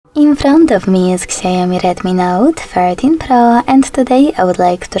In front of me is XIAOMI Redmi Note 13 Pro, and today I would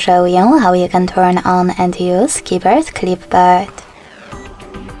like to show you how you can turn on and use keyboard Clipboard.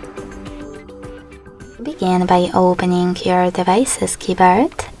 Begin by opening your device's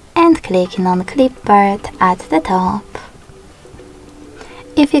keyboard and clicking on Clipboard at the top.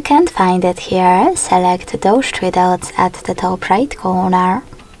 If you can't find it here, select those three dots at the top right corner.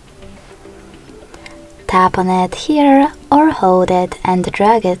 Tap on it here or hold it and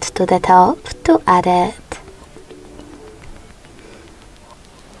drag it to the top to add it.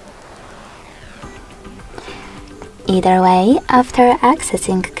 Either way, after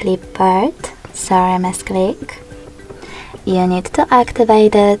accessing Clipboard, misclick, you need to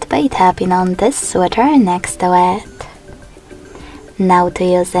activate it by tapping on this switcher next to it. Now to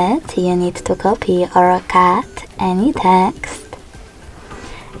use it, you need to copy or cut any text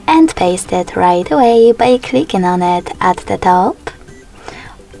and paste it right away by clicking on it at the top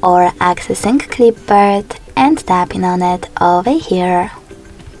or accessing Clipboard and tapping on it over here.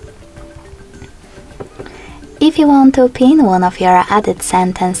 If you want to pin one of your added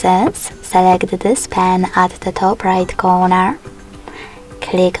sentences, select this pen at the top right corner,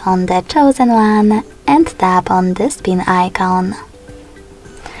 click on the chosen one and tap on this pin icon.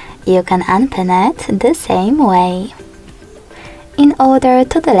 You can unpin it the same way. In order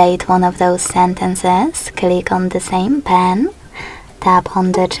to delete one of those sentences, click on the same pen, tap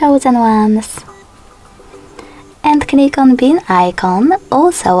on the chosen ones, and click on pin icon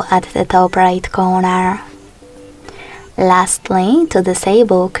also at the top right corner. Lastly, to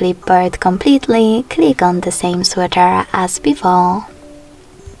disable Clipboard completely, click on the same switcher as before.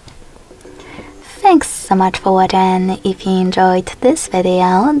 Thanks so much for watching. If you enjoyed this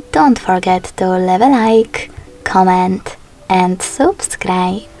video, don't forget to leave a like, comment and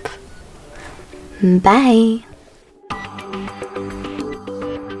subscribe. Bye!